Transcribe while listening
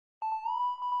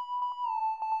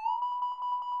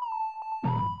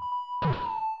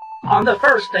On the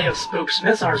first day of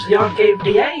Spoopsmas, our Zeon gave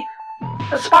DA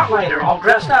a spotlighter all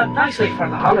dressed up nicely for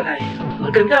the holiday.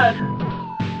 Looking good.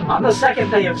 On the second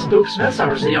day of Spoopsmas,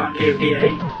 our Zeon gave DA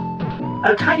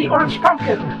a tiny orange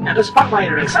pumpkin and a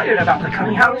spotlighter excited about the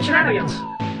coming holiday shenanigans.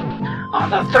 On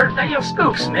the third day of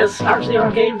Spoopsmas, our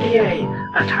Zeon gave DA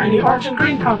a tiny orange and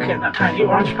green pumpkin, a tiny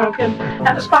orange pumpkin,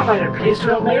 and a spotlighter pleased to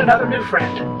have made another new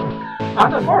friend.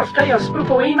 On the fourth day of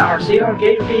Spoopoween, our Zeon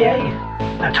gave DA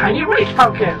a tiny white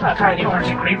pumpkin, a tiny orange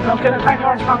and green pumpkin, a tiny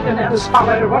orange pumpkin, and a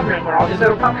spotlighter wondering where all these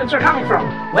little pumpkins are coming from.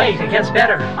 Wait, it gets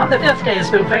better. On the fifth day of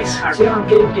Spoopface, our Zeon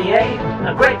gave DA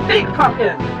a great big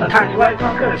pumpkin, a tiny white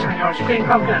pumpkin, a tiny orange and green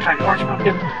pumpkin, a tiny orange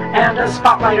pumpkin, and a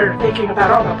spotlighter thinking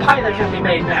about all the pie that can be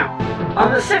made now.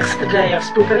 On the sixth day of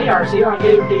Spoopity, our Zeon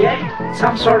gave DA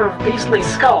some sort of beastly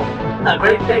skull, a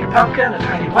great big pumpkin, a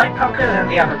tiny white pumpkin, and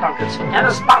the other pumpkins, and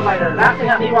a spotlighter laughing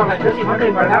at me while I'm busy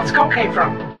wondering where that skull came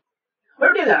from.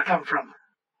 Where did that come from?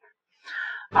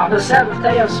 On the seventh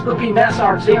day of Spooky Mess,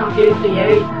 our Zeon gave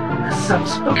DA some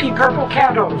spooky purple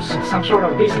candles, some sort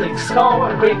of beastly skull,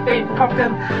 a great big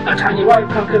pumpkin, a tiny white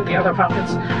pumpkin, the other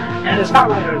pumpkins, and a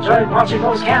spotlighter enjoying watching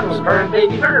those candles burn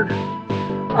baby bird.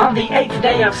 On the eighth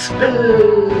day of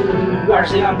Spoo, our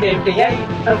Zeon gave DA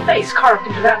a face carved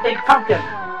into that big pumpkin.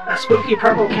 A spooky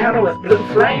purple candle with blue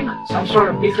flame, some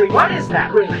sort of beastly, what is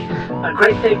that really? A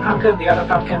great big pumpkin, the other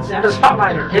pumpkins, and a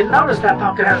spotlighter. Didn't notice that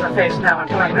pumpkin has a face now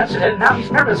until I mentioned it, and now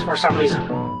he's nervous for some reason.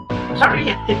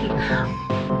 Sorry.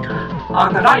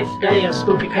 On the ninth day of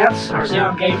Spooky Pants, our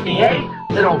Zeon gave DA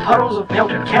little puddles of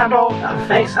melted candle, a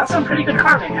face. That's some pretty good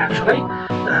carving, actually.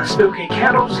 Spooky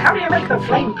candles. How do you make the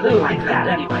flame blue like that,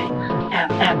 anyway?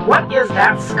 And what is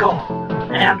that skull?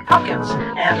 And pumpkins,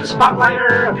 and a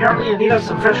spotlighter apparently in need of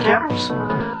some fresh candles.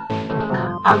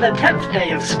 On the 10th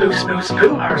day of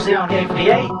Spoo, our Zeon gave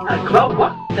DA a glow.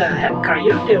 What the heck are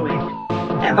you doing?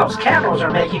 And those candles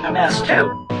are making a mess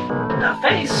too. The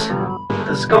face,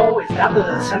 the skull, is that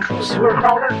the central sewer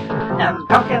crawler? And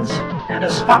pumpkins, and a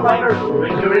spotlighter who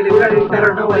really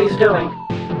better know what he's doing.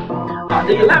 On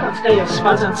the 11th day of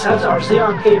Spuds and Suds, our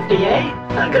Zeon gave DA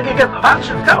a bunch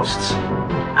of ghosts.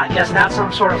 I guess that's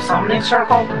some sort of summoning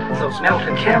circle, those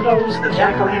melted candles, the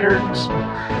jack-o'-lanterns,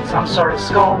 some sort of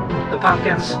skull, the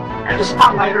pumpkins, and a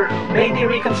spotlighter who may be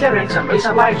reconsidering some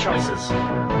recent life choices.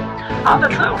 On the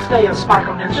 12th day of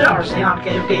Sparkle Ninja, our Zeon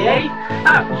gave DA,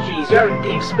 geez, you're in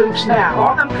deep spooks now,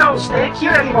 all them ghosts, they ain't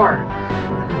cute anymore.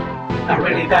 A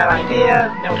really bad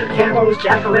idea, melted candles,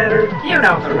 jack-o'-lantern, you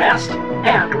know the rest,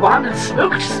 and one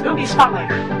spooky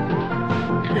spotlighter.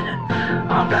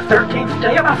 On the 13th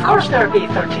day, of course there'd be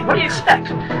 13. What do you expect?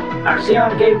 Our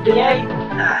Zeon gave DA,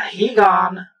 he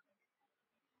gone.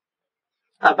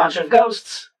 A bunch of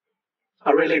ghosts.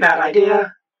 A really bad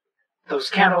idea. Those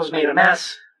candles made a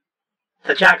mess.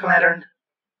 The jack-o'-lantern.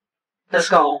 The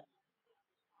skull.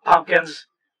 Pumpkins.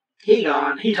 He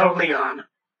gone. He totally gone.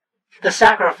 The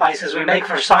sacrifices we make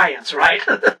for science, right?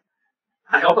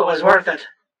 I hope it was worth it.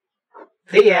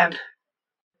 The end.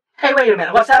 Hey, wait a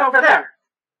minute. What's that over there?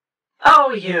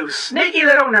 Oh, you sneaky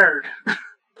little nerd.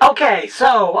 Okay,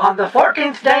 so on the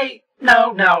 14th day...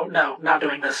 No, not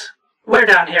doing this. We're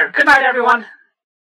done here. Good night, everyone.